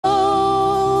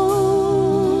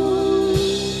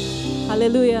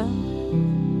Hallelujah.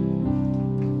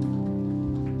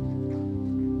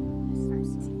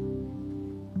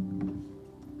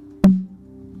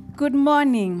 Good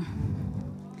morning.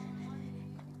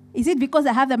 Is it because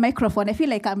I have the microphone? I feel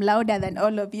like I'm louder than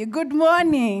all of you. Good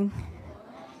morning.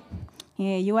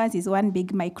 Yeah, yours is one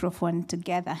big microphone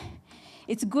together.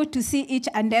 It's good to see each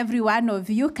and every one of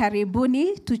you.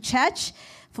 Karibuni to church.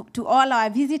 To all our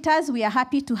visitors, we are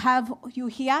happy to have you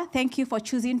here. Thank you for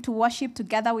choosing to worship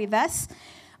together with us.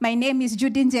 My name is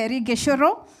Judy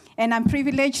Gichuru, and I'm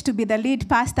privileged to be the lead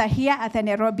pastor here at the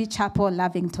Nairobi Chapel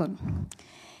Lavington.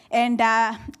 And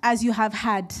as you have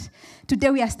heard,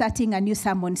 today we are starting a new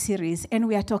sermon series, and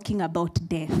we are talking about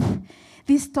death.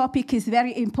 This topic is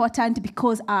very important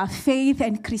because our faith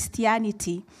and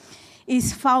Christianity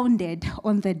is founded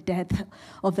on the death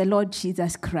of the Lord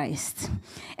Jesus Christ.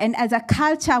 And as a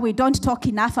culture, we don't talk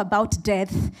enough about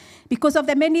death because of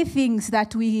the many things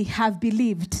that we have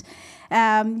believed.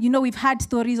 We've had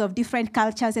stories of different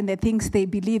cultures and the things they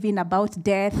believe in about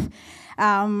death.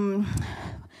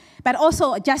 But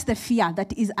also just the fear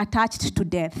that is attached to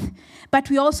death.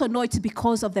 But we also know it's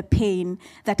because of the pain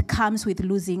that comes with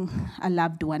losing a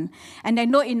loved one. And I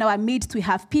know in our midst we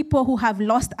have people who have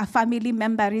lost a family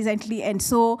member recently. And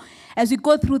so as we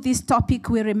go through this topic,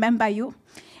 we remember you.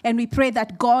 And we pray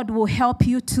that God will help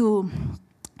you to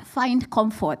find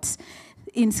comfort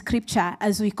in Scripture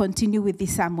as we continue with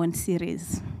this sermon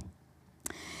series.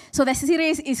 So the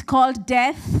series is called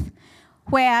Death,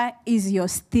 Where is Your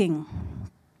Sting?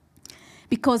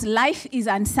 Because life is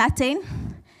uncertain,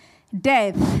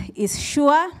 death is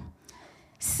sure,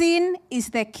 sin is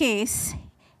the case,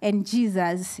 and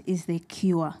Jesus is the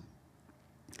cure.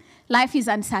 Life is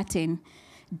uncertain,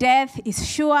 death is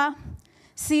sure,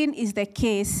 sin is the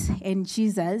case, and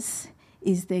Jesus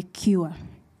is the cure.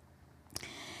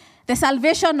 The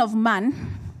salvation of man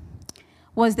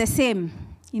was the same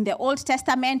in the Old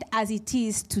Testament as it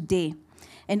is today,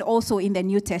 and also in the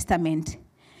New Testament.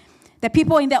 The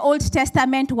people in the Old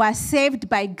Testament were saved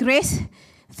by grace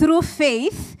through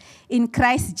faith in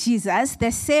Christ Jesus,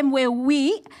 the same way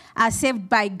we are saved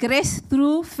by grace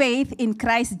through faith in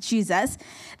Christ Jesus.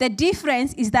 The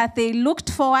difference is that they looked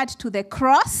forward to the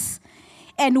cross,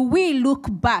 and we look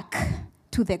back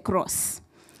to the cross.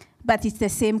 But it's the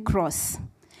same cross.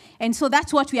 And so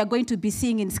that's what we are going to be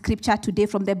seeing in Scripture today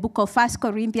from the book of 1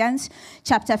 Corinthians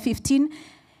chapter 15,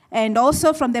 and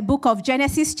also from the book of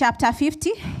Genesis chapter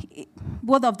 50.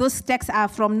 Both of those texts are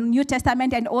from New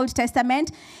Testament and Old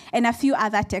Testament, and a few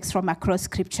other texts from across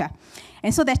Scripture.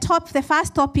 And so the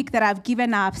first topic that I've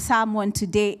given our sermon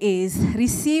today is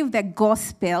receive the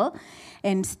gospel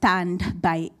and stand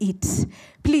by it.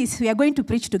 Please, we are going to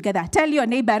preach together. Tell your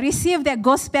neighbor, receive the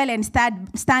gospel and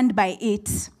stand by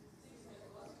it.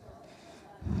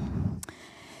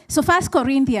 So 1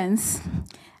 Corinthians,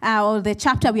 or the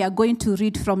chapter we are going to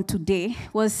read from today,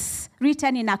 was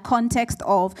written in a context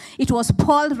of, it was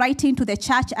Paul writing to the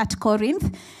church at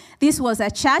Corinth. This was a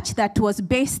church that was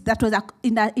based,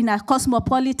 in a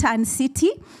cosmopolitan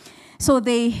city. So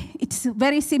it's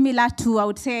very similar to, I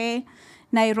would say,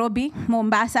 Nairobi,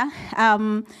 Mombasa.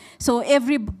 So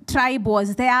every tribe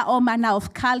was there, all manner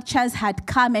of cultures had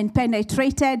come and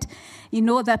penetrated,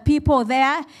 the people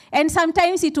there. And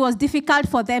sometimes it was difficult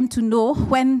for them to know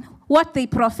when what they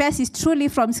profess is truly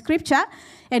from Scripture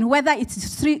and whether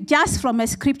it's just from a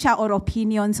Scripture or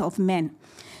opinions of men.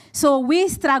 So we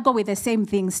struggle with the same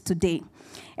things today.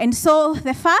 And so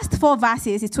the first 4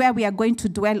 verses is where we are going to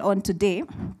dwell on today.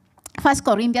 1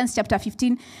 Corinthians chapter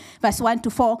 15, verse 1 to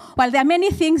 4. While there are many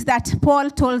things that Paul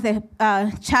told the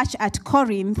church at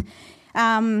Corinth,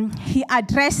 he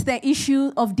addressed the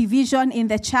issue of division in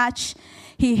the church.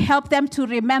 He helped them to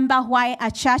remember why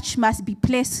a church must be a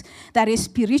place that is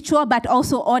spiritual but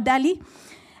also orderly.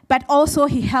 But also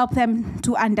he helped them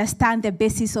to understand the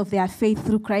basis of their faith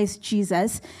through Christ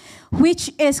Jesus,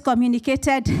 which is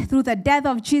communicated through the death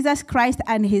of Jesus Christ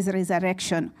and his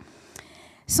resurrection.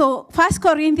 So 1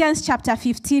 Corinthians chapter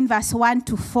 15, verse 1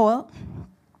 to 4,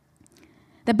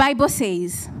 the Bible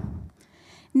says,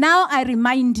 "Now I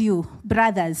remind you,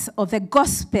 brothers, of the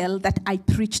gospel that I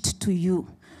preached to you,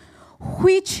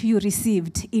 which you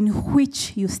received, in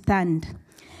which you stand,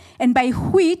 and by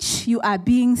which you are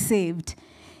being saved,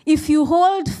 if you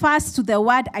hold fast to the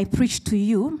word I preached to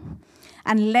you,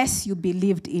 unless you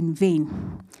believed in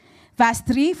vain." Verse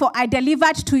 3, "For I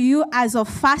delivered to you as of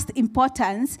first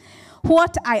importance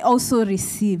what I also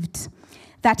received,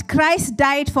 that Christ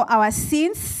died for our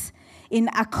sins in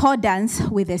accordance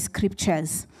with the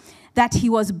Scriptures, that he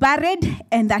was buried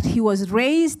and that he was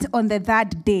raised on the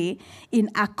 3rd day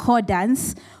in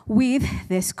accordance with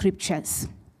the Scriptures."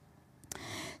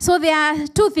 So there are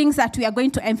two things that we are going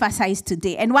to emphasize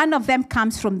today. And one of them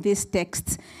comes from this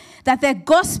text. That the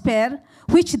gospel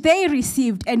which they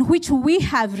received and which we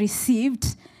have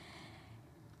received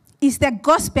is the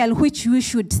gospel which we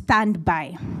should stand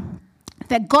by.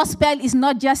 The gospel is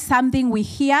not just something we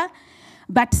hear,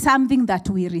 but something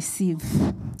that we receive.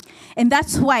 And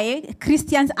that's why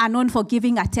Christians are known for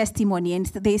giving a testimony. And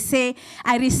they say,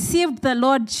 I received the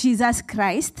Lord Jesus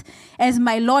Christ as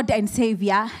my Lord and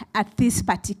Savior at this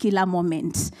particular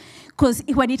moment. Because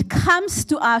when it comes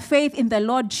to our faith in the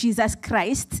Lord Jesus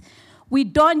Christ, we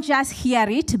don't just hear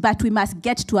it, but we must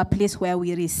get to a place where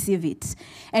we receive it.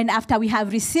 And after we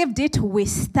have received it, we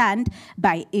stand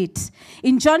by it.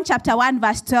 In John chapter 1,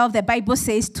 verse 12, the Bible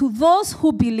says, to those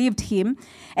who believed him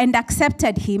and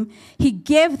accepted him, he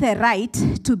gave the right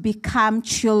to become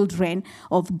children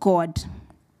of God.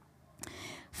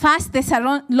 1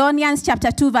 Thessalonians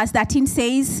chapter 2, verse 13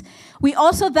 says, we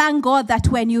also thank God that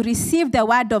when you received the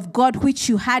word of God which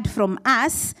you heard from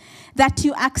us, that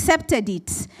you accepted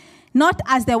it, not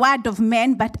as the word of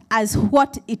men, but as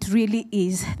what it really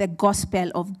is, the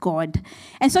gospel of God.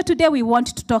 And so today we want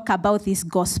to talk about this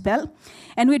gospel.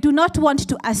 And we do not want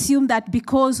to assume that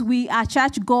because we are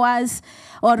churchgoers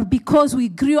or because we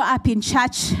grew up in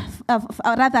church, or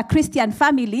rather Christian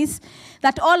families,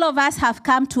 that all of us have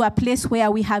come to a place where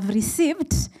we have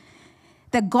received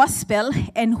the gospel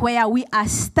and where we are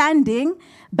standing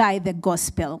by the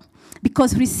gospel.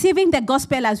 Because receiving the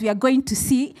gospel, as we are going to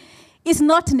see, is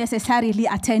not necessarily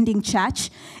attending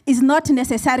church, is not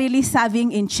necessarily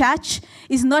serving in church,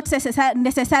 is not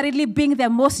necessarily being the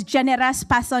most generous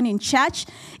person in church,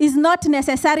 is not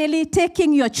necessarily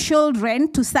taking your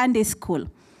children to Sunday school.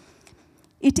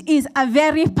 It is a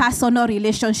very personal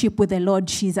relationship with the Lord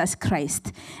Jesus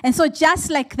Christ. And so just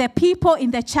like the people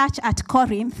in the church at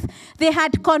Corinth, they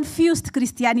had confused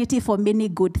Christianity for many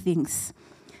good things.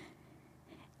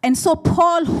 And so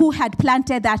Paul, who had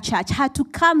planted that church, had to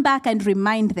come back and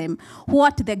remind them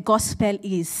what the gospel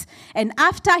is. And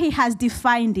after he has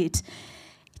defined it,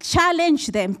 challenge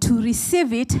them to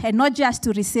receive it, and not just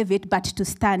to receive it, but to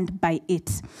stand by it.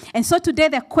 And so today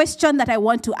the question that I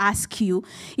want to ask you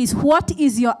is, what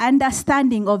is your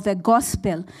understanding of the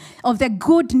gospel, of the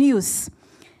good news?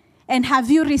 And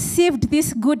have you received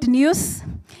this good news?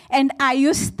 And are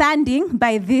you standing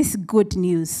by this good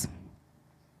news?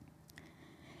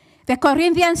 The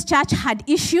Corinthians church had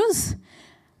issues,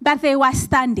 but they were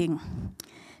standing.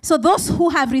 So those who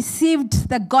have received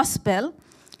the gospel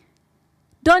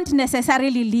don't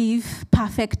necessarily live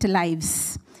perfect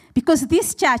lives. Because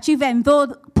this church, even though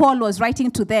Paul was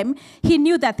writing to them, he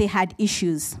knew that they had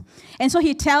issues. And so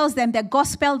he tells them the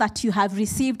gospel that you have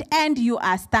received and you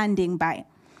are standing by.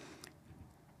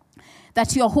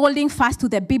 That you're holding fast to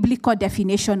the biblical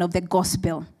definition of the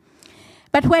gospel.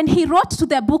 But when he wrote to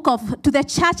the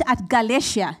church at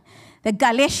Galatia, the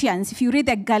Galatians, if you read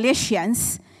the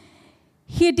Galatians,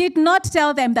 he did not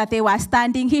tell them that they were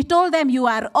standing. He told them, you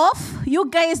are off. You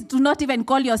guys do not even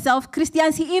call yourself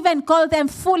Christians. He even called them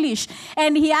foolish.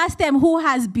 And he asked them, who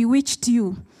has bewitched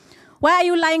you? Why are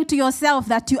you lying to yourself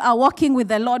that you are walking with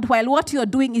the Lord while what you're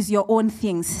doing is your own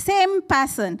things? Same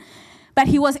person. But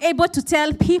he was able to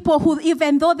tell people who,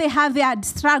 even though they have their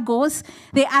struggles,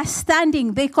 they are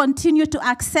standing. They continue to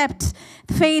accept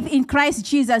faith in Christ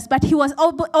Jesus. But he was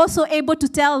also able to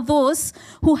tell those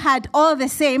who had all the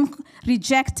same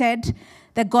rejected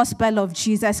the gospel of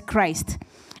Jesus Christ.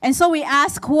 And so we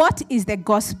ask, what is the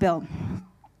gospel?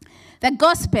 The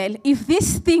gospel, if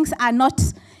these things are not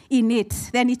in it,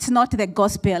 then it's not the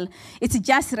gospel. It's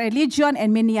just religion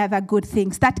and many other good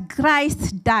things. That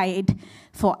Christ died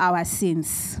for our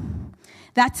sins.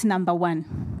 That's number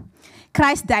one.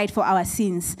 Christ died for our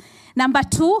sins. Number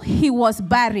two, he was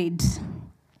buried.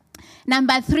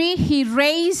 Number three, he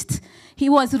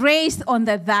was raised on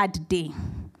the third day.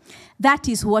 That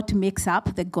is what makes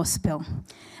up the gospel.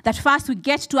 That first we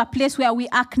get to a place where we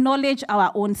acknowledge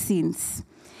our own sins.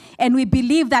 And we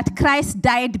believe that Christ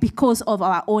died because of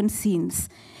our own sins.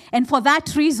 And for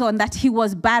that reason, that he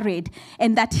was buried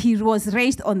and that he was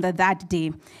raised on the third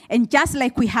day. And just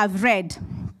like we have read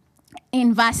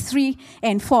in verse 3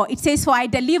 and 4, it says, for I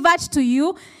delivered to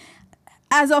you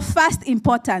as of first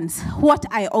importance what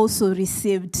I also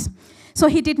received. So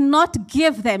he did not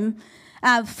give them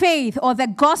faith or the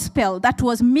gospel that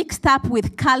was mixed up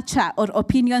with culture or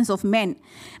opinions of men.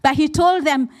 But he told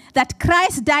them that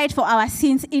Christ died for our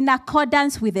sins in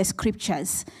accordance with the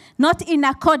scriptures, not in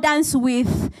accordance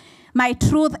with my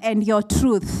truth and your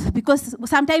truth. Because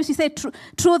sometimes we say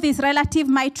truth is relative,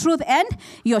 my truth and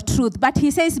your truth. But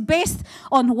he says based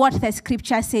on what the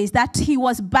scripture says, that he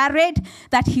was buried,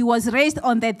 that he was raised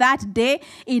on the third day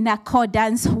in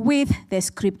accordance with the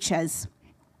scriptures.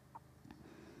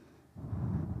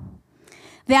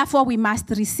 Therefore, we must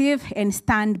receive and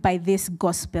stand by this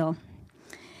gospel.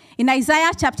 In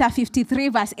Isaiah chapter 53,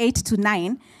 verse 8 to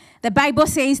 9, the Bible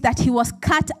says that he was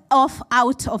cut off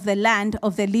out of the land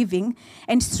of the living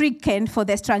and stricken for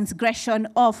the transgression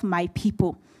of my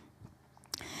people.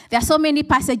 There are so many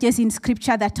passages in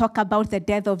Scripture that talk about the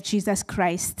death of Jesus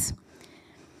Christ.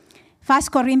 1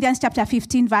 Corinthians chapter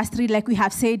 15, verse 3, like we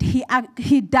have said,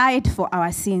 he died for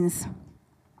our sins.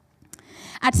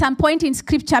 At some point in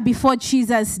Scripture before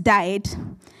Jesus died,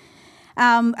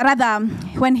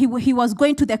 when he was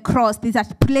going to the cross, there's a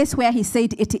place where he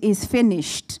said, "It is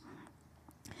finished."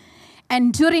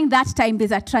 And during that time,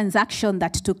 there's a transaction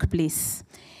that took place.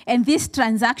 And this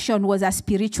transaction was a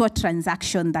spiritual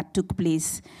transaction that took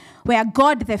place, where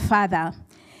God the Father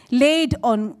laid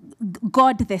on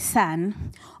God the Son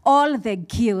all the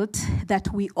guilt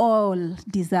that we all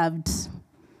deserved.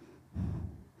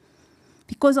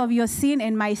 Because of your sin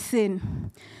and my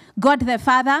sin, God the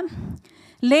Father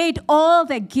laid all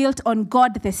the guilt on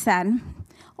God the Son,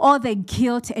 all the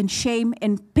guilt and shame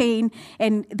and pain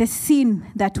and the sin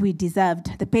that we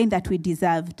deserved, the pain that we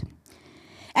deserved.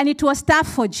 And it was tough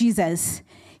for Jesus.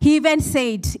 He even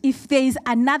said, if there is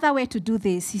another way to do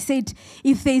this, he said,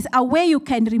 if there is a way you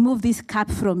can remove this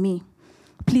cup from me,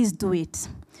 please do it.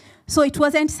 So it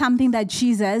wasn't something that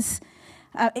Jesus,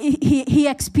 he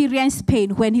experienced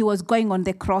pain when he was going on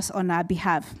the cross on our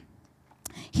behalf.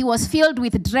 He was filled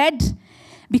with dread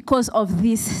because of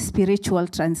this spiritual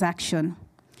transaction.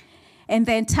 And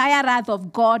the entire wrath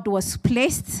of God was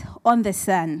placed on the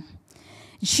Son.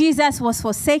 Jesus was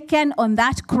forsaken on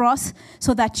that cross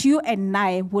so that you and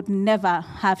I would never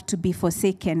have to be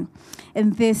forsaken.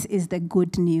 And this is the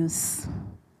good news.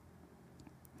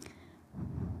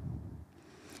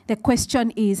 The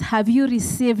question is, have you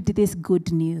received this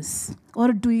good news?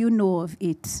 Or do you know of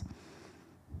it?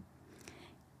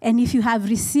 And if you have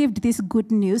received this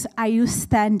good news, are you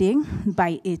standing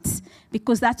by it?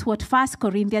 Because that's what 1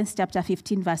 Corinthians chapter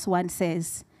 15, verse 1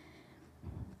 says.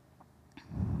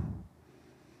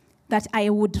 That I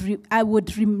would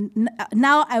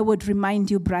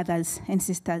remind you, brothers and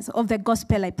sisters, of the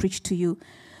gospel I preached to you,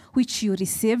 which you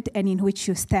received and in which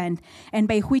you stand, and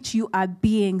by which you are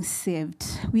being saved.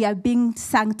 We are being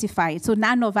sanctified. So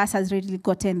none of us has really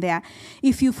gotten there.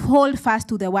 If you hold fast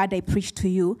to the word I preached to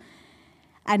you,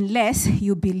 unless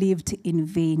you believed in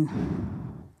vain.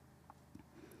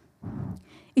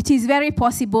 It is very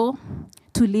possible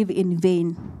to live in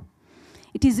vain.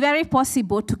 It is very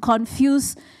possible to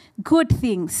confuse good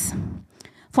things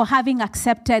for having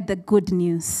accepted the good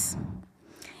news.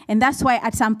 And that's why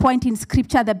at some point in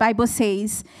Scripture, the Bible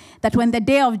says that when the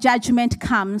day of judgment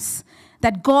comes,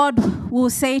 that God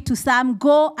will say to some,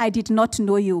 "Go, I did not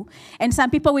know you." And some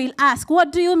people will ask,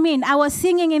 "What do you mean? I was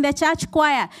singing in the church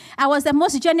choir. I was the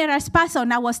most generous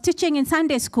person. I was teaching in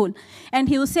Sunday school." And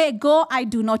he will say, "Go, I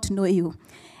do not know you."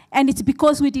 And it's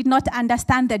because we did not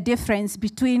understand the difference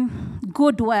between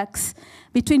good works,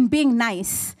 between being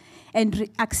nice and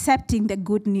accepting the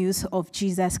good news of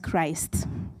Jesus Christ.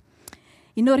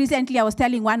 You know, recently I was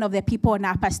telling one of the people on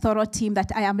our pastoral team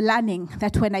that I am learning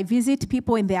that when I visit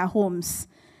people in their homes,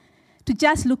 to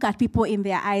just look at people in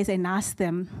their eyes and ask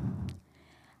them,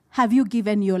 have you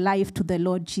given your life to the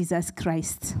Lord Jesus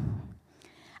Christ?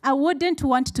 I wouldn't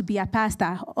want to be a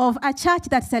pastor of a church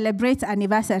that celebrates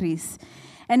anniversaries.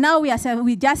 And now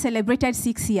we just celebrated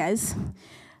 6 years,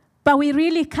 but we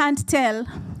really can't tell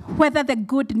whether the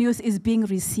good news is being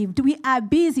received. We are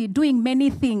busy doing many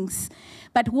things.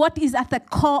 But what is at the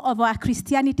core of our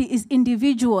Christianity is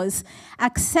individuals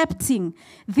accepting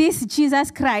this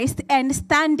Jesus Christ and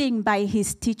standing by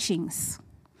his teachings.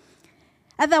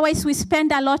 Otherwise, we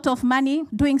spend a lot of money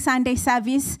doing Sunday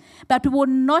service, but we will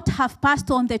not have passed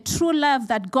on the true love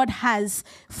that God has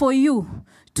for you,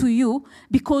 to you,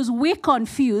 because we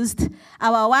confused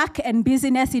our work and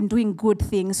business in doing good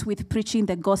things with preaching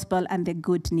the gospel and the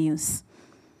good news.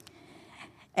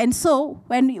 And so,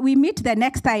 when we meet the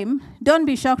next time, don't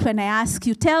be shocked when I ask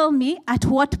you, tell me, at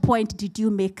what point did you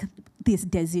make this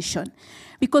decision?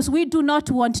 Because we do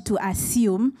not want to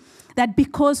assume that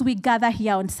because we gather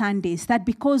here on Sundays, that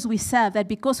because we serve, that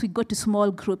because we go to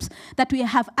small groups, that we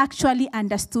have actually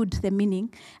understood the meaning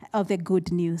of the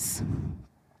good news.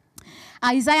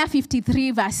 Isaiah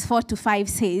 53, verse 4 to 5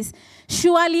 says,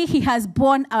 "Surely he has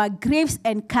borne our griefs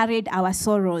and carried our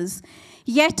sorrows.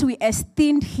 Yet we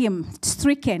esteemed him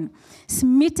stricken,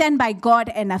 smitten by God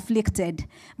and afflicted.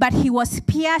 But he was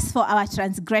pierced for our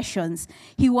transgressions.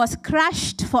 He was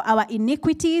crushed for our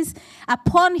iniquities.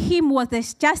 Upon him was the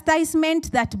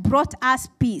chastisement that brought us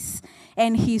peace,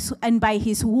 and by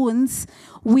his wounds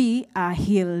we are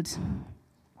healed.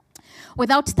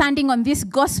 Without standing on this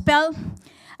gospel,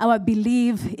 our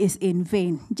belief is in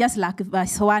vain. Just like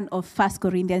verse 1 of 1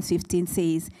 Corinthians 15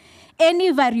 says, any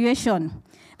variation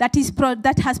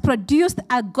that has produced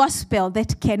a gospel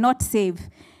that cannot save,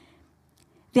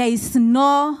 there is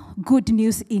no good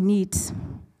news in it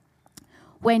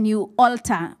when you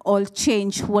alter or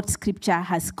change what Scripture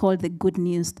has called the good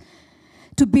news.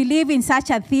 To believe in such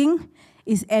a thing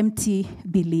is empty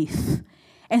belief.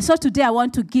 And so today I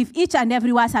want to give each and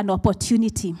every one an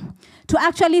opportunity to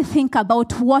actually think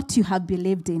about what you have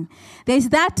believed in. There's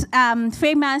that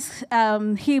famous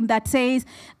hymn that says,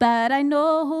 but I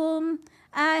know whom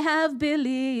I have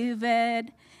believed,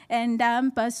 and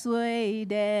I'm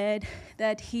persuaded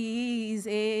that he is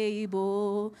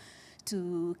able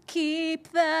to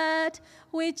keep that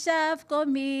which I've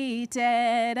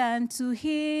committed unto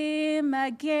him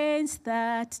against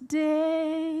that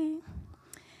day.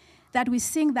 That we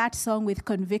sing that song with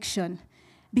conviction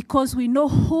because we know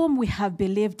whom we have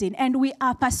believed in, and we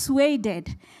are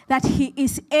persuaded that he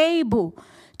is able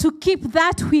to keep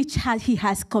that which he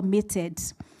has committed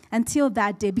until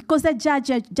that day, because the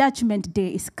judgment day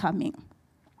is coming.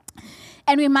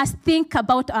 And we must think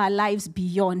about our lives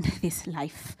beyond this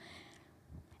life.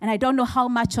 And I don't know how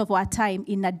much of our time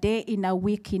in a day, in a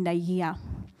week, in a year,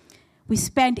 we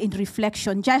spend in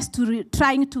reflection, just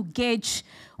trying to gauge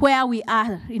where we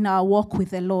are in our walk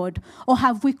with the Lord, or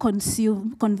have we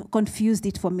confused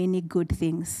it for many good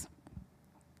things?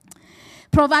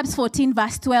 Proverbs 14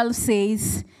 verse 12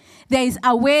 says, there is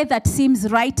a way that seems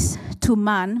right to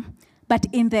man, but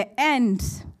in the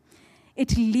end,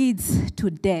 it leads to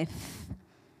death.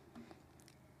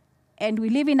 And we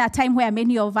live in a time where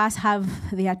many of us have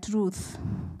their truth.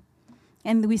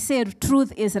 And we say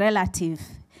truth is relative.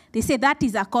 They say that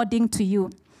is according to you.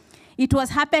 It was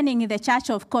happening in the church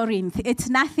of Corinth. It's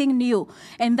nothing new.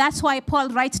 And that's why Paul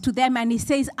writes to them and he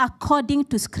says, according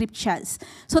to scriptures,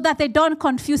 so that they don't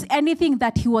confuse anything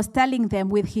that he was telling them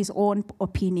with his own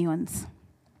opinions.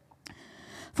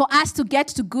 For us to get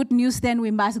to good news, then we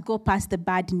must go past the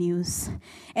bad news.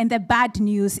 And the bad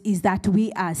news is that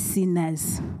we are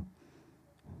sinners.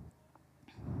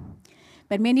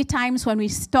 But many times when we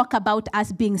talk about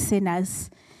us being sinners,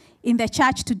 in the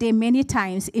church today, many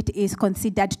times it is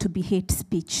considered to be hate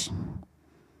speech.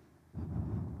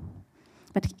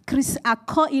 But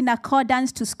in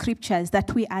accordance to scriptures,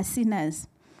 that we are sinners.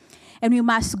 And we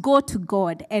must go to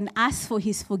God and ask for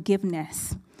his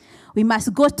forgiveness. We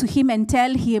must go to him and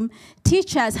tell him,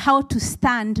 teach us how to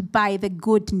stand by the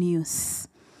good news.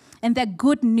 And the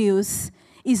good news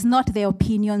is not the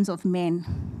opinions of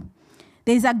men.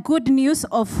 There's a good news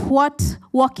of what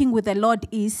walking with the Lord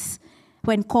is.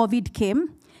 When COVID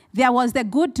came, there was the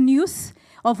good news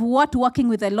of what walking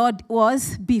with the Lord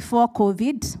was before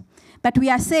COVID. But we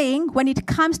are saying when it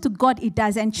comes to God, it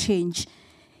doesn't change.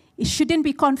 It shouldn't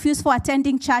be confused for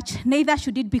attending church. Neither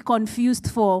should it be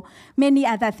confused for many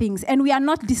other things. And we are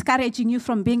not discouraging you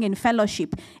from being in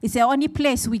fellowship. It's the only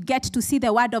place we get to see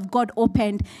the word of God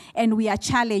opened, and we are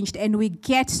challenged, and we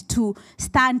get to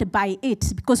stand by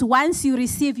it. Because once you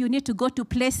receive, you need to go to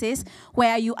places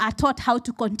where you are taught how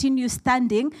to continue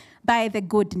standing by the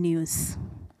good news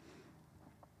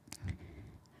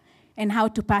and how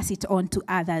to pass it on to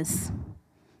others.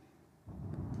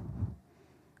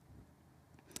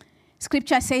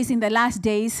 Scripture says in the last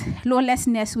days,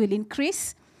 lawlessness will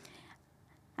increase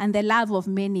and the love of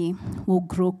many will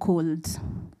grow cold.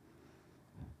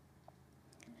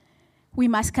 We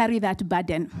must carry that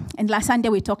burden. And last Sunday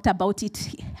we talked about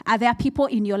it. Are there people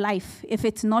in your life, if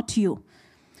it's not you,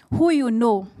 who you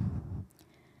know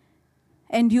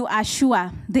and you are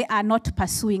sure they are not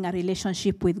pursuing a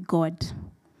relationship with God?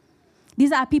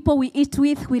 These are people we eat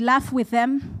with, we laugh with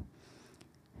them.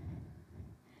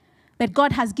 But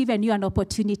God has given you an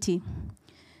opportunity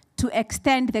to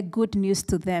extend the good news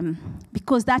to them,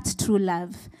 because that's true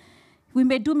love. We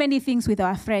may do many things with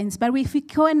our friends, but if we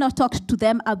cannot talk to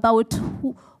them about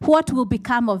what will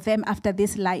become of them after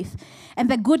this life. And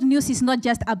the good news is not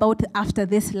just about after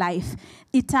this life.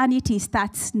 Eternity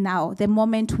starts now. The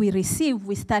moment we receive,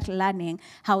 we start learning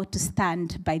how to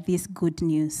stand by this good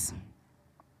news.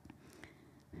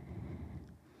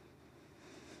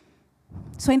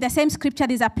 So in the same scripture,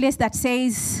 there's a place that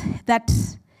says that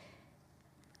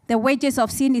the wages of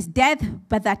sin is death,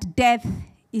 but that death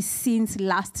is sin's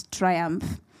last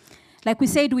triumph. Like we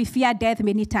said, we fear death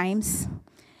many times.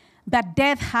 But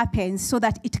death happens so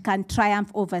that it can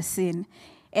triumph over sin.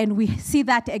 And we see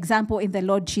that example in the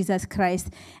Lord Jesus Christ.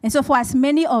 And so for as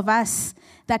many of us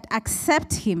that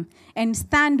accept him and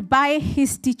stand by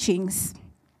his teachings,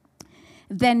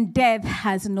 then death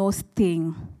has no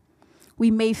sting.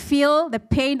 We may feel the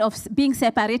pain of being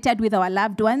separated with our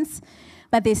loved ones,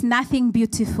 but there's nothing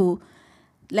beautiful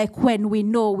like when we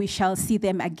know we shall see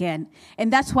them again.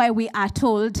 And that's why we are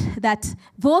told that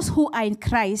those who are in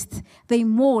Christ, they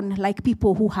mourn like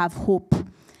people who have hope.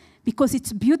 Because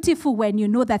it's beautiful when you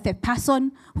know that the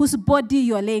person whose body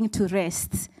you're laying to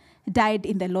rest died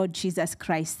in the Lord Jesus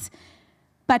Christ.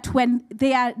 But when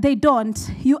they don't,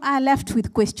 you are left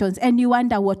with questions and you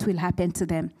wonder what will happen to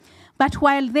them. But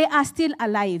while they are still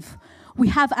alive, we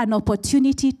have an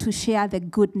opportunity to share the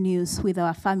good news with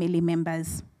our family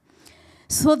members.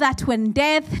 So that when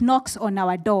death knocks on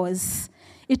our doors,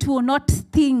 it will not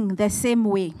sting the same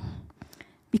way.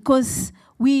 Because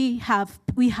we have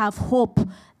hope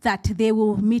that they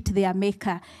will meet their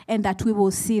Maker and that we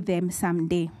will see them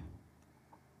someday.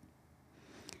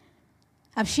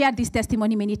 I've shared this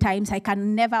testimony many times. I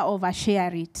can never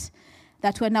overshare it.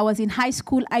 That when I was in high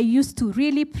school, I used to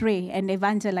really pray and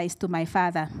evangelize to my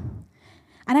father.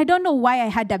 And I don't know why I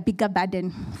had a bigger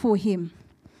burden for him.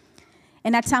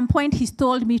 And at some point, he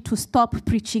told me to stop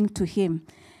preaching to him.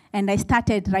 And I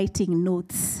started writing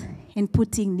notes and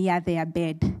putting near their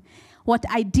bed. What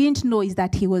I didn't know is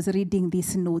that he was reading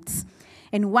these notes.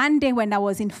 And one day when I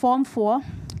was in Form 4,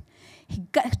 he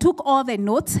took all the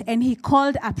notes and he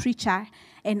called a preacher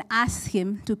and asked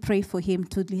him to pray for him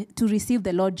to receive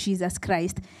the Lord Jesus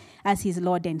Christ as his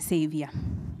Lord and Savior.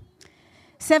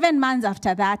 7 months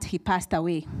after that, he passed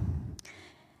away.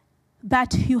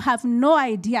 But you have no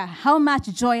idea how much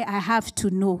joy I have to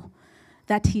know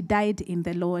that he died in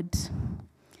the Lord.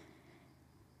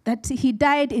 That he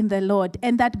died in the Lord,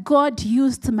 and that God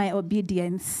used my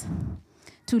obedience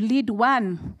to lead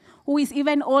one who is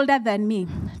even older than me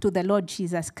to the Lord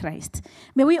Jesus Christ.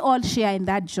 May we all share in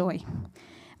that joy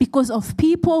because of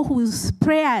people whose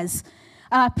prayers,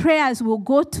 our prayers will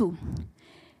go to.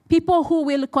 People who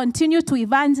will continue to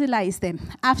evangelize them.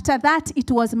 After that,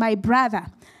 it was my brother,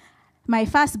 my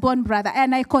firstborn brother,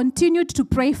 and I continued to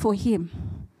pray for him.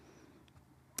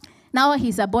 Now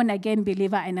he's a born-again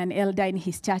believer and an elder in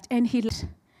his church. And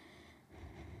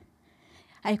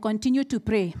I continue to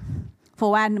pray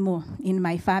for one more in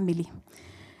my family.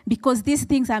 Because these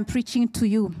things I'm preaching to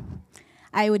you,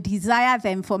 I would desire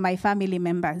them for my family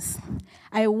members.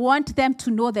 I want them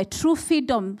to know the true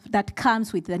freedom that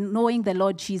comes with knowing the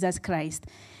Lord Jesus Christ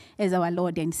as our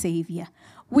Lord and Savior.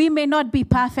 We may not be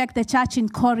perfect. The church in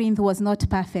Corinth was not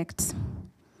perfect.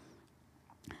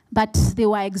 But they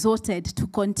were exhorted to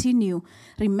continue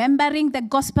remembering the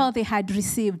gospel they had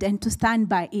received and to stand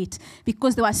by it.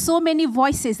 Because there were so many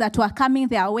voices that were coming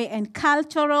their way and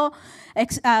cultural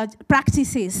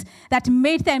practices that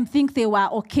made them think they were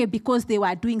okay because they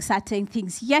were doing certain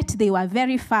things. Yet they were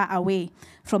very far away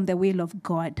from the will of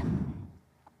God.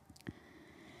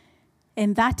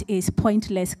 And that is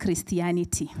pointless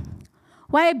Christianity.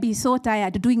 Why be so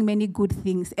tired doing many good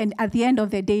things and at the end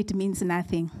of the day it means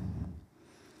nothing?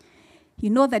 You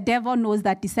know, the devil knows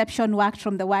that deception worked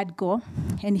from the word go,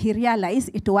 and he realized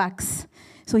it works.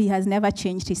 So he has never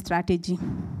changed his strategy.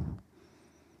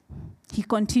 He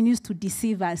continues to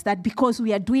deceive us that because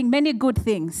we are doing many good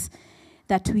things,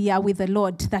 that we are with the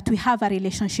Lord, that we have a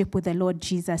relationship with the Lord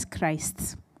Jesus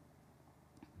Christ.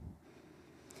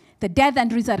 The death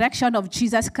and resurrection of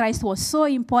Jesus Christ was so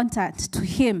important to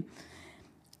him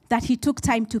that he took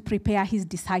time to prepare his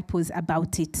disciples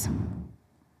about it.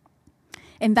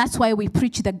 And that's why we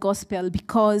preach the gospel,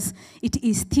 because it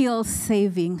is still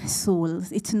saving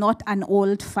souls. It's not an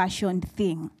old-fashioned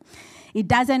thing. It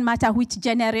doesn't matter which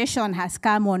generation has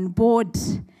come on board.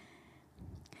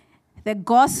 The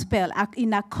gospel,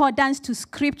 in accordance to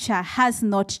Scripture, has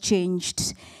not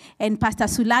changed. And Pastor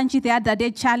Sulanji the other day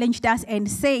challenged us and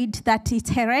said that it's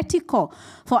heretical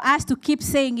for us to keep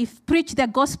saying, if preach the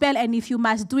gospel and if you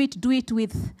must do it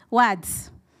with words.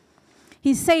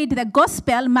 He said the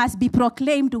gospel must be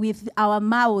proclaimed with our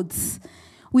mouths,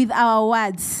 with our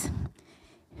words.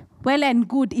 Well and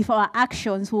good if our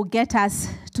actions will get us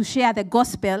to share the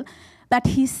gospel. But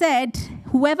he said,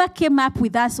 whoever came up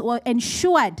with us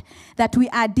ensured that we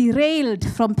are derailed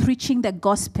from preaching the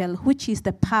gospel, which is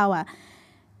the power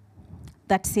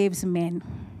that saves men.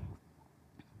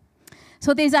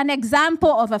 So there's an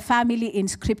example of a family in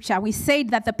Scripture. We said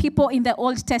that the people in the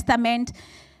Old Testament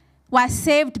were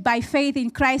saved by faith in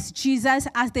Christ Jesus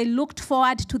as they looked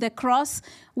forward to the cross.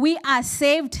 We are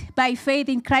saved by faith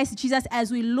in Christ Jesus as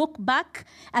we look back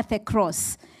at the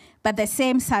cross. but the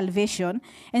same salvation.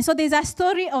 And so there's a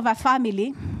story of a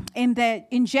family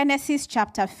in Genesis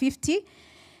chapter 50.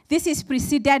 This is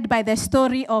preceded by the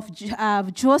story of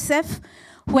Joseph,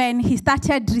 when he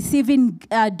started receiving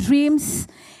dreams,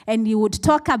 and he would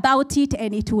talk about it,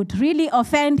 and it would really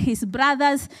offend his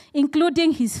brothers,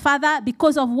 including his father,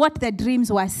 because of what the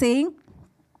dreams were saying.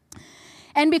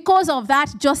 And because of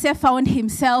that, Joseph found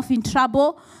himself in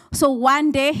trouble. So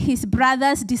one day, his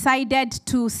brothers decided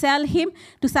to sell him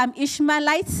to some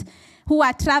Ishmaelites who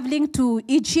were traveling to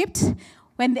Egypt.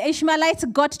 When the Ishmaelites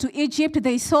got to Egypt,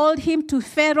 they sold him to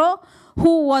Pharaoh,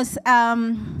 who was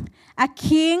a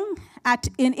king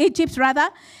in Egypt, rather.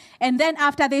 And then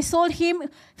after they sold him,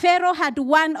 Pharaoh had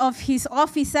one of his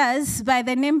officers by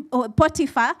the name of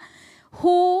Potiphar,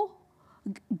 who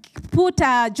put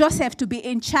Joseph to be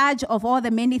in charge of all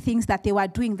the many things that they were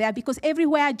doing there, because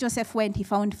everywhere Joseph went, he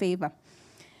found favor.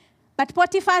 But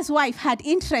Potiphar's wife had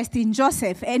interest in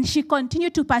Joseph, and she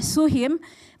continued to pursue him,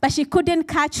 but she couldn't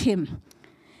catch him.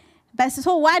 But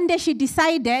so one day she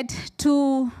decided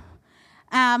to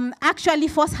actually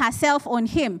force herself on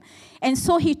him. And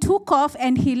so he took off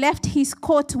and he left his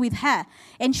coat with her.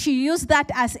 And she used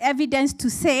that as evidence to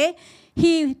say,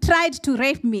 he tried to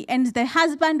rape me. And the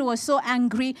husband was so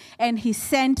angry, and he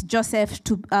sent Joseph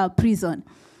to prison.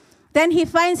 Then he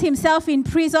finds himself in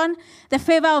prison. The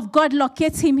favor of God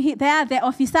locates him there. The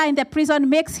officer in the prison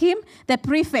makes him the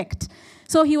prefect.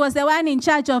 So he was the one in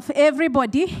charge of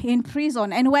everybody in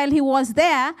prison. And while he was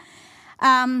there,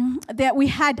 we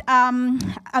had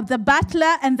the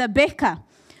butler and the baker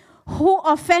who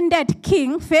offended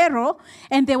King Pharaoh,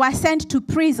 and they were sent to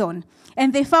prison.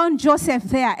 And they found Joseph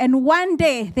there. And one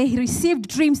day, they received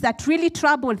dreams that really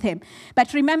troubled them.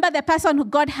 But remember, the person who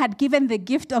God had given the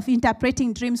gift of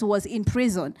interpreting dreams was in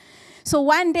prison. So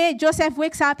one day, Joseph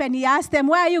wakes up and he asks them,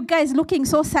 "Why are you guys looking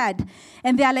so sad?"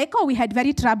 And they are like, "Oh, we had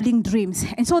very troubling dreams."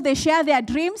 And so they share their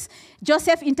dreams.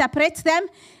 Joseph interprets them.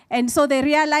 And so they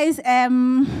realize,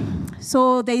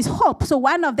 so there is hope. So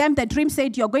one of them, the dream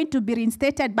said, "You're going to be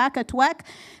reinstated back at work."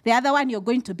 The other one, "You're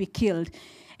going to be killed."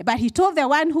 But he told the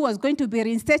one who was going to be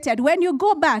reinstated, "When you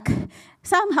go back,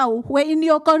 somehow, in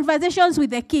your conversations with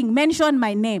the king, mention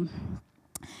my name."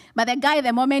 But the guy,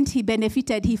 the moment he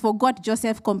benefited, he forgot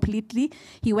Joseph completely.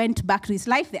 He went back to his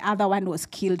life. The other one was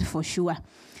killed for sure.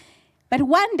 But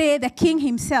one day, the king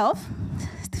himself,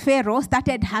 Pharaoh,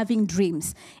 started having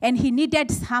dreams, and he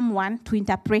needed someone to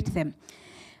interpret them.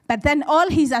 But then all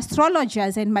his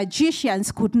astrologers and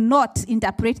magicians could not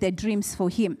interpret the dreams for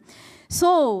him.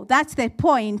 So that's the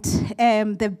point.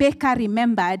 The baker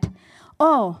remembered,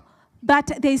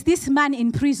 but there's this man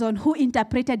in prison who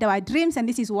interpreted our dreams, and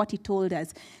this is what he told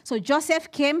us. So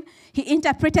Joseph came, he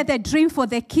interpreted the dream for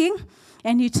the king,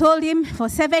 and he told him, for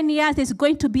 7 years, there's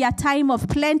going to be a time of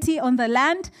plenty on the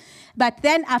land, but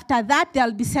then after that,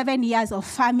 there'll be 7 years of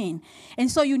famine.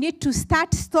 And so you need to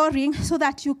start storing so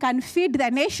that you can feed the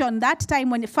nation that time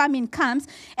when the famine comes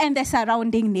and the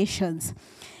surrounding nations.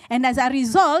 And as a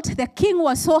result, the king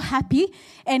was so happy,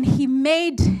 and he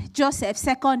made Joseph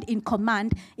second in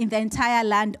command in the entire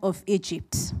land of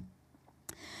Egypt.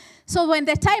 So when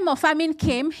the time of famine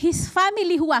came, his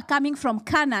family who were coming from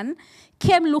Canaan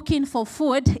came looking for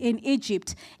food in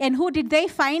Egypt. And who did they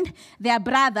find? Their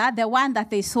brother, the one that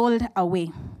they sold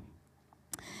away.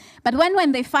 But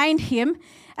when they find him,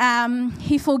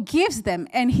 he forgives them,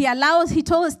 and he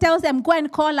tells them, "Go and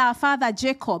call our father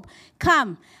Jacob.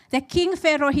 Come. The king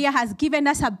Pharaoh here has given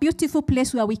us a beautiful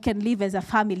place where we can live as a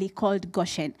family called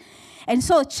Goshen." And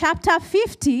so chapter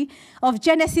 50 of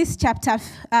Genesis, chapter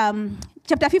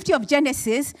 50 of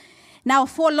Genesis now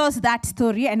follows that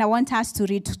story, and I want us to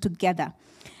read together.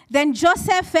 "Then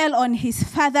Joseph fell on his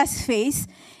father's face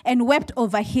and wept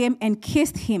over him and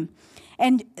kissed him."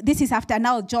 And this is after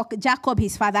now Jacob,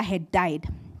 his father, had died.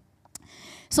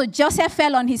 So Joseph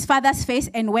fell on his father's face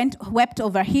and wept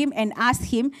over him and asked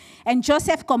him. And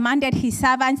Joseph commanded his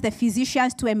servants, the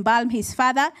physicians, to embalm his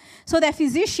father. So the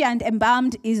physician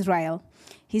embalmed Israel.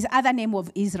 His other name was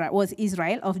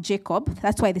Israel of Jacob.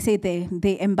 That's why they say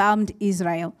they embalmed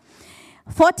Israel.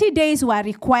 40 days were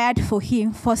required for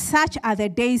him, for such are the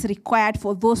days required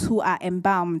for those who are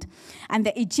embalmed. And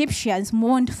the Egyptians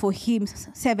mourned for him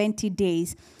 70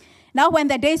 days. Now when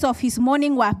the days of his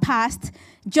mourning were past,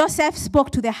 Joseph spoke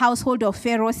to the household of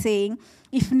Pharaoh, saying,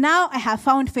 "If now I have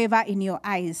found favor in your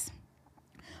eyes,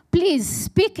 please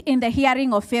speak in the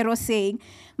hearing of Pharaoh, saying,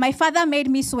 my father made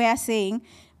me swear, saying,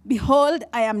 behold,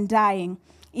 I am dying.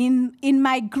 In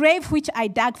my grave which I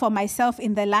dug for myself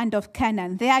in the land of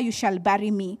Canaan, there you shall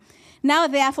bury me. Now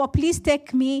therefore, please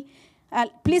let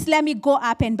me go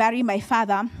up and bury my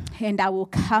father, and I will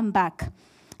come back."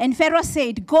 And Pharaoh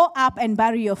said, "Go up and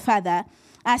bury your father,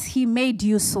 as he made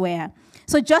you swear."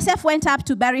 So Joseph went up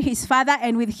to bury his father,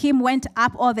 and with him went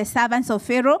up all the servants of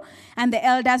Pharaoh, and the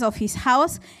elders of his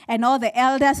house, and all the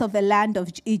elders of the land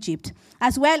of Egypt,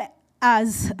 as well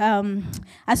as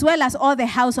all the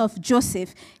house of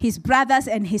Joseph, his brothers,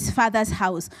 and his father's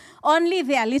house. Only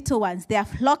their little ones, their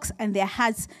flocks and their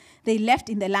herds, they left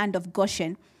in the land of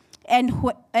Goshen.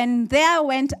 And there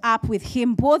went up with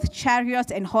him both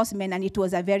chariots and horsemen, and it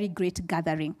was a very great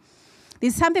gathering.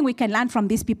 There's something we can learn from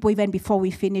these people even before we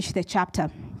finish the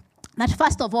chapter. That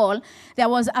first of all, there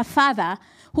was a father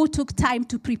who took time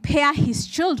to prepare his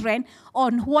children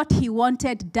on what he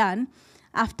wanted done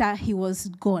after he was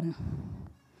gone.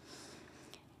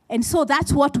 And so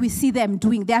that's what we see them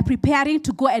doing. They are preparing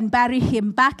to go and bury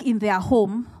him back in their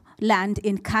homeland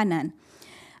in Canaan.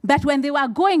 But when they were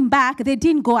going back, they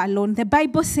didn't go alone. The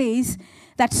Bible says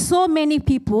that so many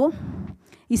people,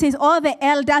 it says all the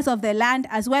elders of the land,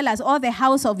 as well as all the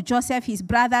house of Joseph, his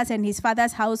brothers, and his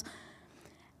father's house,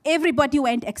 everybody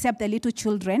went except the little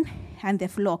children and the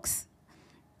flocks.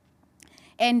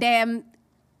 And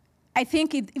I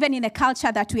think even in the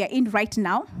culture that we are in right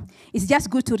now, it's just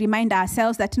good to remind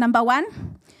ourselves that, number one,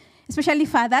 especially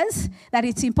fathers, that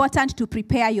it's important to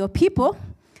prepare your people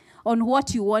on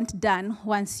what you want done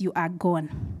once you are gone.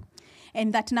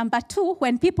 And that number two,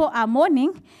 when people are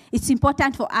mourning, it's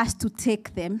important for us to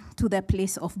take them to the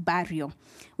place of burial.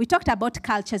 We talked about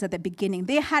cultures at the beginning.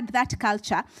 They had that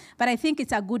culture, but I think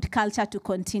it's a good culture to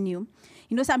continue.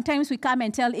 You know, sometimes we come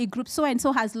and tell E-group,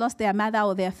 so-and-so has lost their mother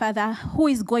or their father, who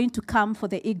is going to come for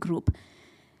the E-group?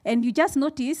 And you just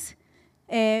notice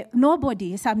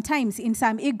nobody, sometimes in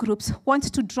some E-groups, wants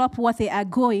to drop what they are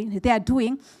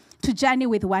doing to journey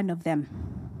with one of them.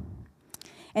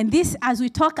 And this, as we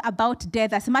talk about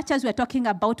death, as much as we're talking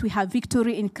about we have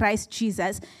victory in Christ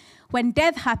Jesus, when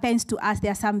death happens to us,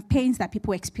 there are some pains that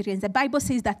people experience. The Bible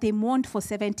says that they mourned for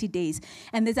 70 days.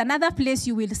 And there's another place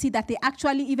you will see that they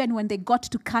actually, even when they got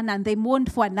to Canaan, they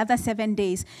mourned for another 7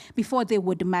 days before they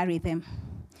would marry them.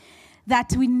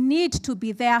 That we need to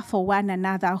be there for one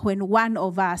another when one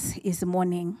of us is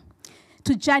mourning,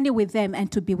 to journey with them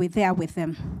and to be there with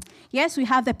them. Yes, we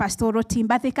have the pastoral team,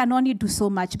 but they can only do so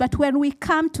much. But when we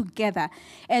come together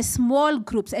as small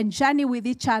groups and journey with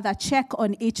each other, check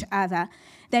on each other,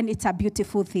 then it's a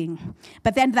beautiful thing.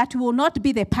 But then that will not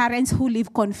be the parents who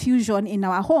leave confusion in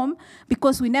our home,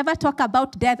 because we never talk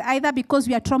about death either, because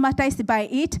we are traumatized by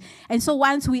it. And so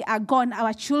once we are gone,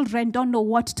 our children don't know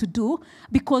what to do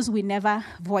because we never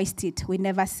voiced it. We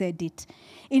never said it.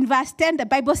 In verse 10, the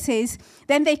Bible says,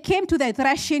 "Then they came to the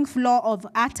threshing floor of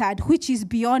Atad, which is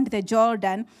beyond the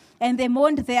Jordan, and they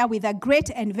mourned there with a great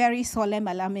and very solemn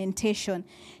lamentation.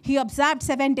 He observed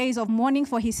 7 days of mourning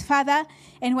for his father,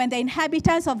 and when the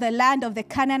inhabitants of the land of the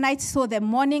Canaanites saw the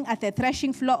mourning at the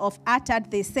threshing floor of Atad,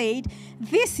 they said,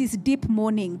 'This is deep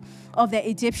mourning of the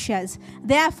Egyptians.'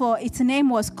 Therefore, its name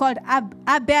was called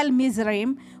Abel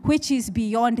Mizraim, which is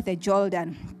beyond the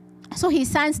Jordan. So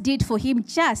his sons did for him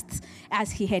just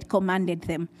as he had commanded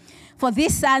them. For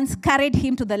these sons carried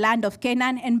him to the land of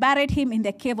Canaan and buried him in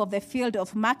the cave of the field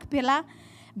of Machpelah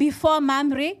before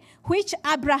Mamre, which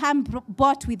Abraham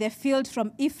bought with the field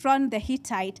from Ephron the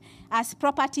Hittite as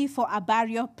property for a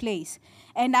burial place.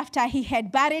 And after he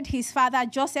had buried his father,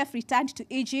 Joseph returned to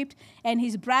Egypt, and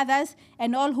his brothers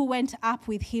and all who went up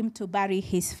with him to bury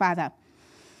his father."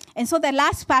 And so the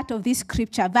last part of this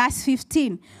scripture, verse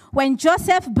 15, when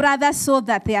Joseph's brothers saw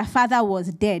that their father was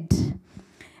dead,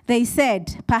 they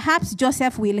said, "Perhaps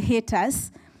Joseph will hate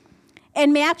us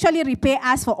and may actually repay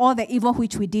us for all the evil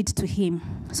which we did to him."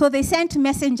 So they sent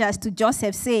messengers to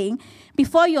Joseph saying,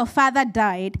 "Before your father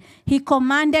died, he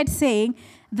commanded, saying,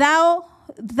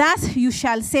 Thus you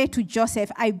shall say to Joseph,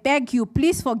 I beg you,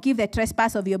 please forgive the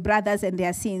trespass of your brothers and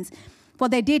their sins, for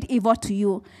they did evil to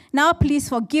you. Now please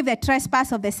forgive the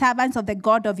trespass of the servants of the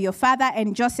God of your father."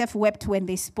 And Joseph wept when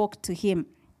they spoke to him.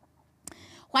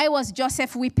 Why was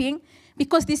Joseph weeping?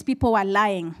 Because these people were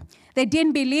lying. They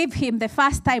didn't believe him the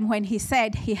first time when he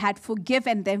said he had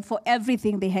forgiven them for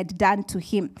everything they had done to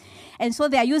him. And so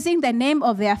they are using the name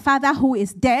of their father who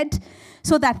is dead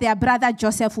so that their brother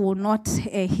Joseph will not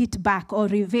hit back or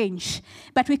revenge.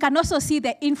 But we can also see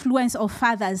the influence of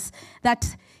fathers,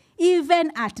 that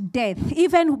even at death,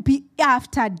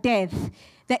 after death,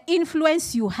 the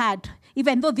influence you had,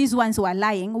 even though these ones were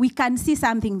lying, we can see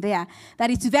something there, that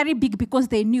it's very big, because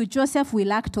they knew Joseph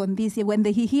will act on this. When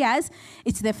he hears,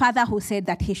 it's the father who said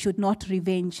that he should not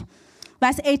revenge.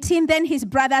 Verse 18, "Then his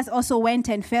brothers also went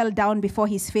and fell down before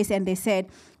his face, and they said,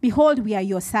 'Behold, we are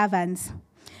your servants.'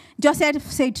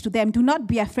 Joseph said to them, 'Do not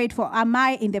be afraid, for am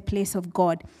I in the place of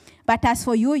God? But as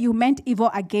for you, you meant evil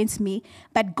against me,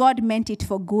 but God meant it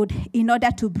for good, in order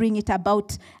to bring it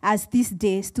about as these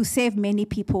days, to save many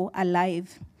people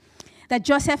alive. That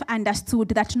Joseph understood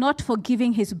that not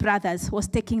forgiving his brothers was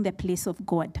taking the place of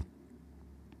God.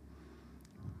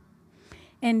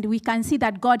 And we can see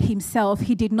that God himself,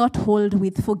 he did not hold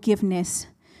with forgiveness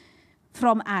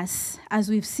from us, as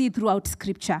we've seen throughout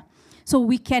Scripture. So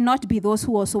we cannot be those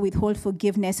who also withhold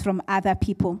forgiveness from other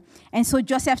people. And so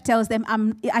Joseph tells them,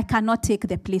 I cannot take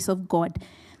the place of God.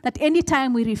 That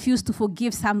anytime we refuse to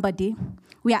forgive somebody,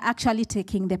 we are actually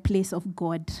taking the place of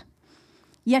God.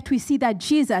 Yet we see that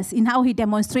Jesus, in how he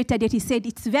demonstrated it, he said,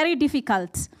 it's very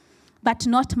difficult, but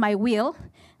not my will,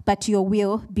 but your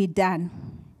will be done.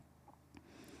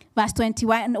 Verse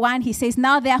 21, he says,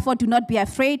 now therefore do not be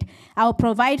afraid. I will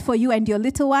provide for you and your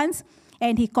little ones.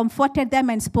 And he comforted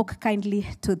them and spoke kindly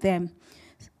to them.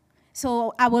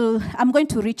 So I'm going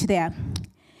to reach there.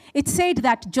 It said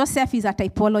that Joseph is a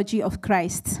typology of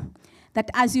Christ. That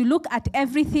as you look at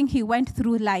everything he went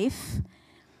through life,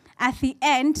 at the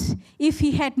end, if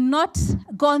he had not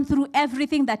gone through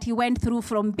everything that he went through,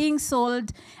 from being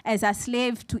sold as a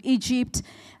slave to Egypt,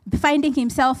 finding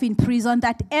himself in prison,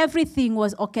 that everything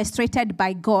was orchestrated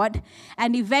by God,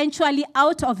 and eventually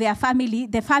out of their family,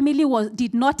 the family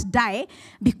did not die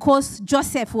because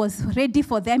Joseph was ready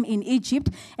for them in Egypt,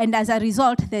 and as a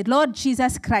result, the Lord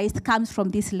Jesus Christ comes from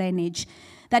this lineage.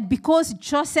 That because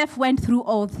Joseph went through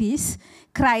all this,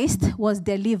 Christ was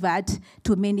delivered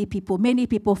to many people. Many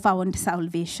people found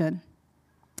salvation.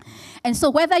 And so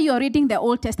whether you're reading the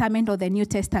Old Testament or the New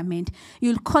Testament,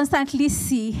 you'll constantly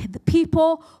see the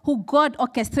people who God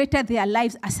orchestrated their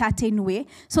lives a certain way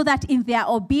so that in their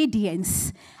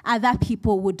obedience, other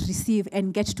people would receive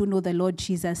and get to know the Lord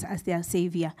Jesus as their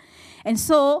Savior. And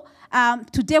so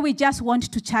today we just want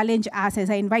to challenge us as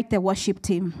I invite the worship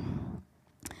team.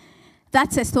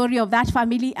 That's a story of that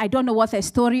family. I don't know what the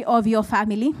story of your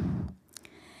family.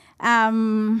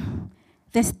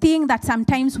 The thing that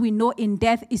sometimes we know in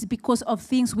death is because of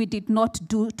things we did not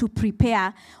do to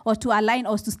prepare or to align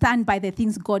us to stand by the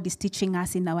things God is teaching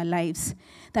us in our lives.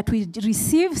 That we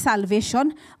receive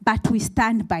salvation, but we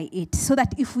stand by it. So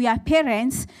that if we are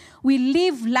parents, we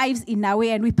live lives in a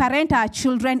way and we parent our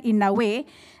children in a way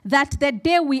that the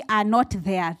day we are not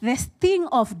there, the sting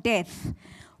of death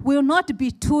will not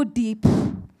be too deep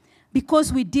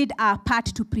because we did our part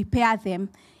to prepare them,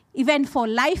 even for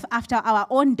life after our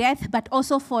own death, but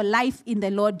also for life in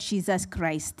the Lord Jesus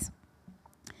Christ.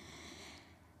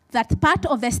 That part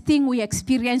of the sting we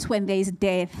experience when there is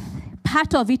death,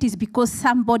 part of it is because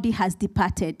somebody has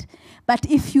departed. But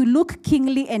if you look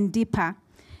keenly and deeper,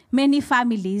 many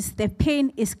families, the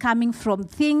pain is coming from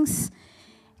things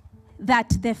that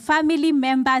the family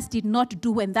members did not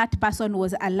do when that person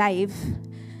was alive,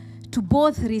 to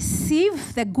both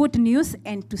receive the good news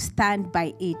and to stand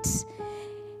by it.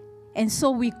 And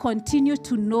so we continue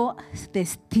to know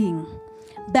this thing,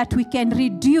 that we can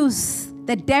reduce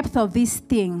the depth of this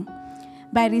thing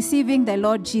by receiving the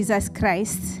Lord Jesus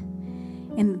Christ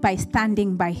and by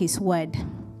standing by his word.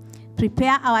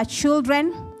 Prepare our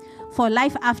children for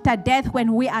life after death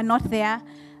when we are not there,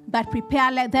 but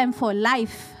prepare them for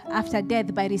life after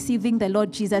death by receiving the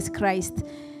Lord Jesus Christ,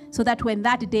 so that when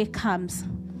that day comes,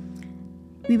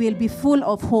 we will be full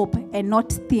of hope and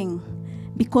not sting,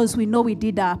 because we know we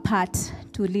did our part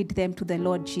to lead them to the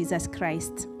Lord Jesus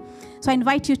Christ. So I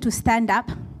invite you to stand up,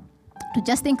 to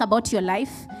just think about your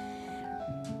life.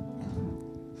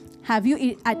 Have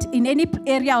you, in any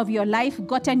area of your life,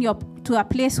 gotten to a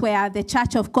place where the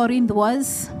church of Corinth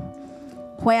was,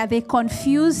 where they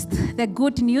confused the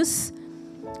good news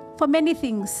for many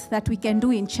things that we can do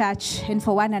in church and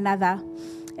for one another,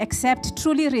 except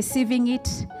truly receiving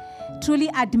it,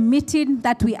 truly admitting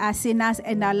that we are sinners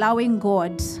and allowing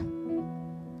God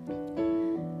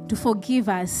to forgive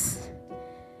us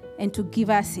and to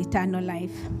give us eternal life.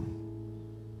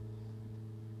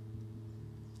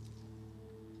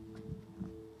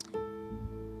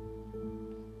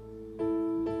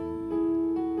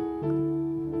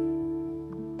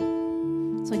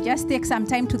 So just take some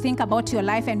time to think about your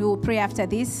life, and we will pray after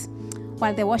this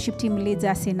while the worship team leads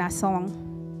us in a song.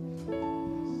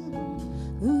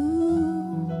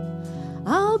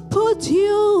 I'll put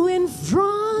you in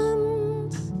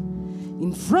front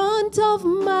of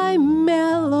my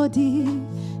melody.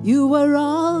 You are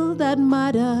all that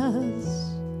matters.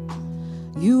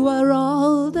 You are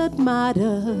all that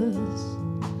matters.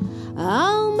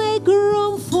 I'll make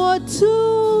room for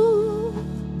two.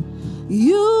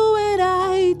 You and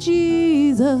I,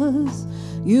 Jesus.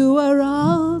 You are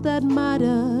all that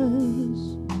matters.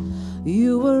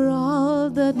 You are all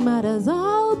that matters.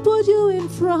 I'll put you in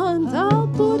front. I'll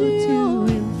put you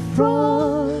in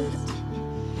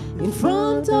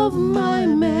front of my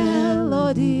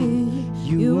melody.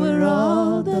 You are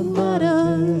all that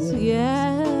matters.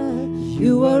 Yeah,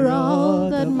 you are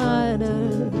all that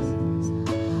matters.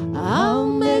 I'll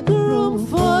make room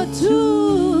for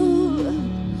two.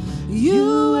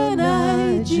 You and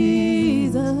I,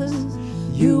 Jesus.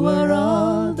 You are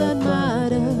all that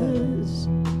matters.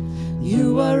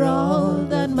 You are all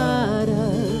that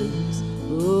matters.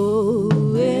 Oh,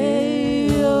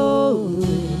 hey, oh,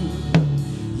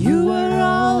 hey. You are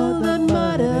all that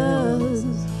matters.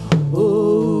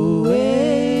 Oh,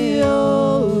 hey,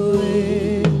 oh,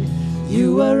 hey.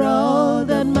 You are all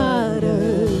that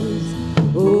matters.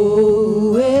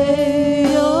 Oh,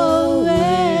 hey, oh,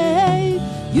 hey.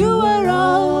 You are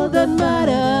all that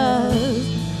matters.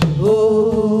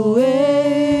 Oh,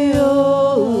 hey,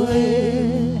 oh,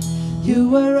 hey.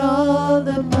 You are all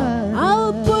that matters.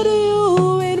 I'll put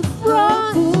you in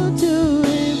front.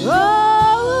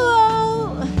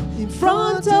 In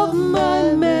front of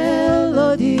my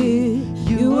melody.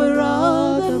 You are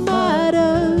all that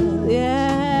matters.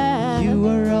 Yeah. You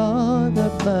are all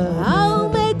that matters. I'll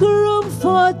make room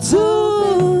for two.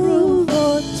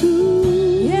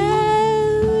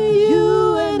 Yeah.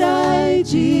 You and I,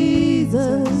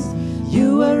 Jesus.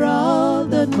 You are all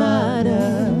that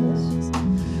matters.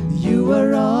 You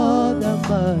are all that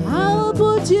matters. I'll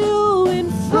put you in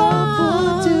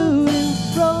front.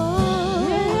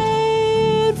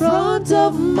 In front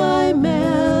of my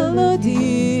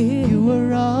melody. You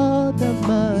are all that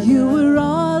matters. You are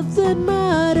all that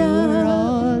matters. You are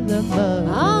all that matters.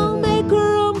 I'll make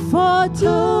room for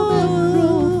two.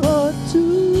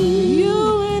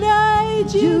 You and I,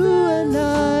 Jesus. You and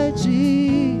I,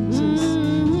 Jesus.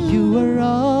 You are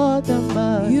all that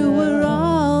matters. You are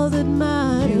all that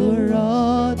matters. You are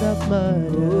all that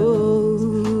matters.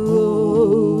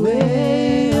 Oh,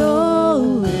 hey,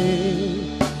 oh, hey.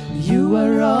 You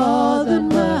are all that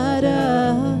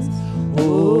matters.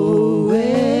 Oh,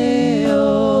 hey,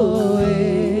 oh,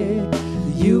 hey.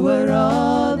 You are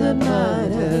all that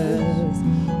matters.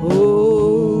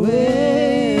 Oh,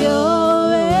 hey,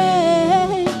 oh,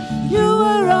 hey. You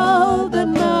are all that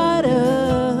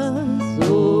matters.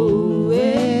 Oh,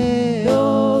 hey,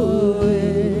 oh,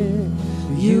 hey.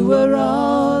 You are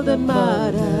all that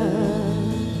matters.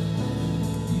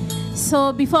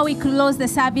 So before we close the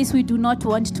service, we do not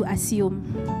want to assume.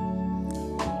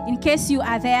 In case you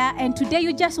are there and today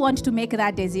you just want to make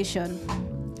that decision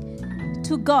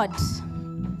to God,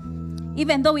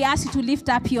 even though we ask you to lift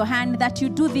up your hand, that you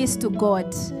do this to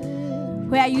God,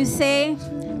 where you say,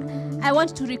 I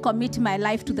want to recommit my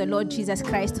life to the Lord Jesus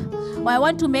Christ, or I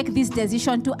want to make this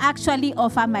decision to actually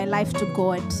offer my life to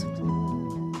God,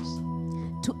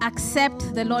 to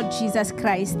accept the Lord Jesus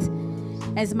Christ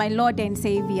as my Lord and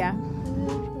Savior,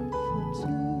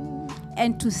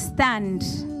 and to stand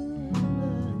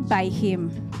by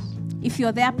Him. If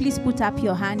you're there, please put up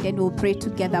your hand and we'll pray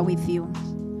together with you.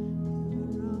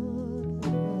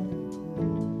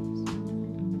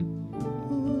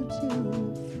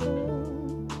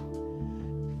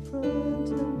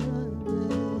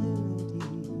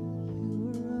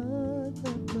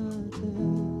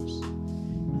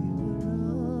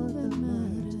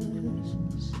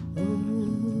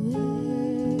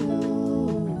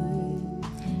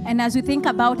 And as we think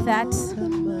about that,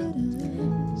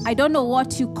 I don't know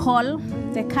what you call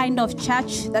the kind of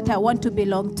church that I want to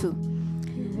belong to.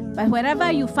 But wherever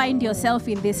you find yourself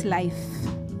in this life,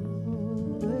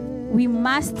 we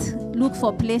must look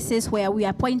for places where we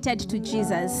are pointed to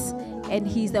Jesus and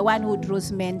He's the one who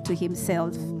draws men to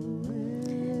Himself.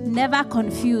 Never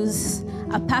confuse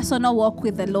a personal walk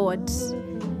with the Lord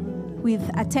with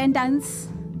attendance,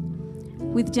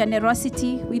 with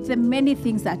generosity, with the many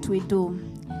things that we do.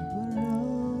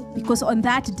 Because on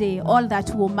that day, all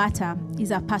that will matter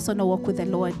is a personal walk with the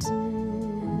Lord.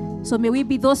 So may we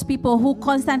be those people who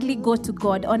constantly go to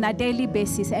God on a daily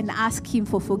basis and ask Him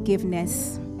for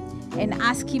forgiveness and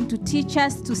ask Him to teach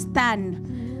us to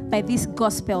stand by this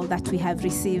gospel that we have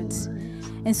received.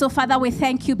 And so, Father, we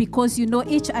thank You because You know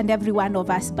each and every one of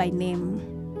us by name.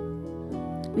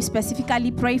 We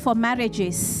specifically pray for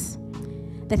marriages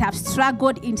that have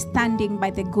struggled in standing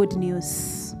by the good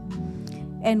news.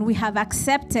 And we have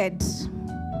accepted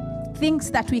things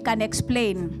that we can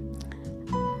explain,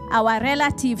 our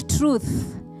relative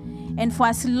truth. And for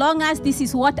as long as this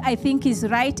is what I think is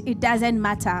right, it doesn't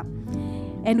matter.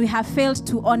 And we have failed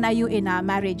to honor You in our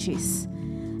marriages.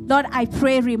 Lord, I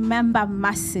pray, remember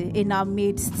mercy in our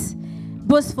midst,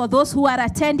 both for those who are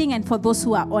attending and for those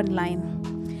who are online.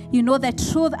 You know the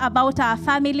truth about our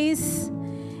families.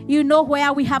 You know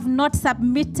where we have not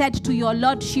submitted to your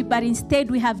lordship, but instead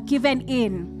we have given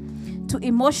in to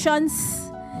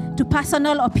emotions, to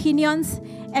personal opinions,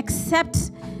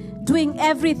 except doing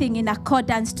everything in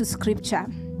accordance to Scripture.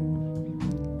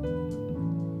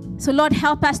 So Lord,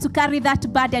 help us to carry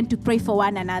that burden to pray for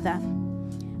one another.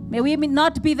 May we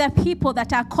not be the people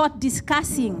that are caught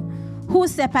discussing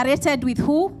who's separated with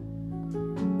who,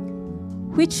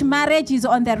 which marriage is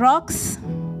on the rocks,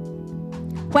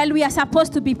 while we are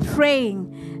supposed to be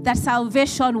praying that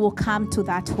salvation will come to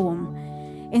that home.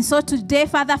 And so today,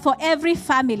 Father, for every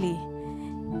family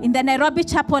in the Nairobi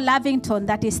Chapel Lavington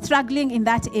that is struggling in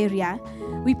that area,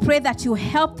 we pray that you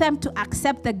help them to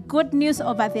accept the good news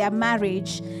over their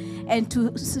marriage and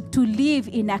to live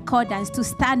in accordance, to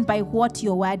stand by what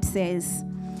your word says.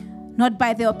 Not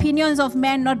by the opinions of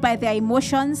men, not by their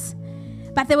emotions,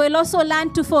 but they will also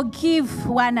learn to forgive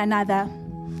one another.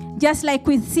 Just like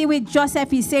we see with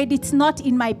Joseph, he said, it's not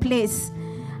in my place.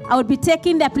 I would be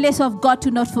taking the place of God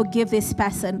to not forgive this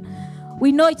person.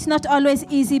 We know it's not always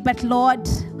easy, but Lord,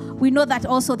 we know that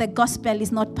also the gospel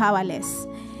is not powerless.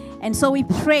 And so we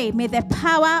pray, may the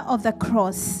power of the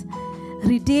cross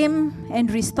redeem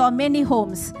and restore many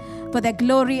homes for the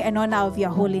glory and honor of your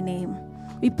holy name.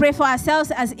 We pray for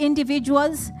ourselves as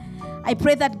individuals. I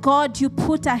pray that, God, you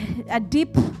put a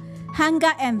deep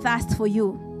hunger and thirst for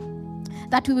you,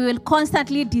 that we will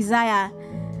constantly desire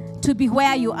to be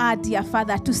where you are, dear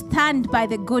Father, to stand by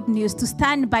the good news, to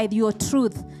stand by your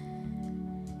truth.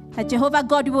 That, Jehovah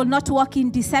God, we will not walk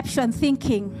in deception,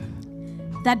 thinking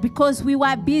that because we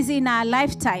were busy in our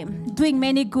lifetime doing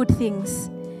many good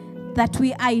things, that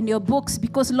we are in your books.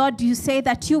 Because, Lord, you say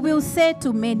that you will say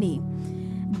to many,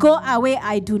 go away,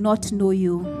 I do not know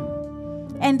you.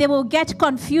 And they will get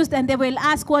confused and they will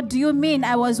ask, what do you mean?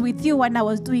 I was with you when I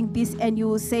was doing this, and you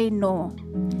will say no.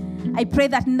 I pray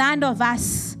that none of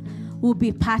us will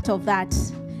be part of that.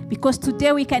 Because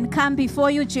today we can come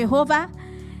before you, Jehovah,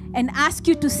 and ask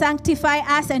you to sanctify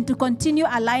us and to continue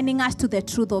aligning us to the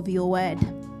truth of your word.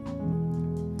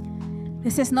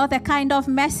 This is not the kind of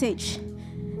message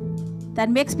that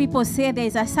makes people say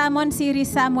there's a sermon series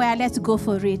somewhere, let's go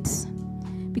for it.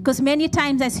 Because many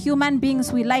times as human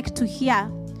beings, we like to hear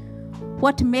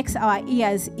what makes our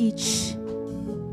ears itch.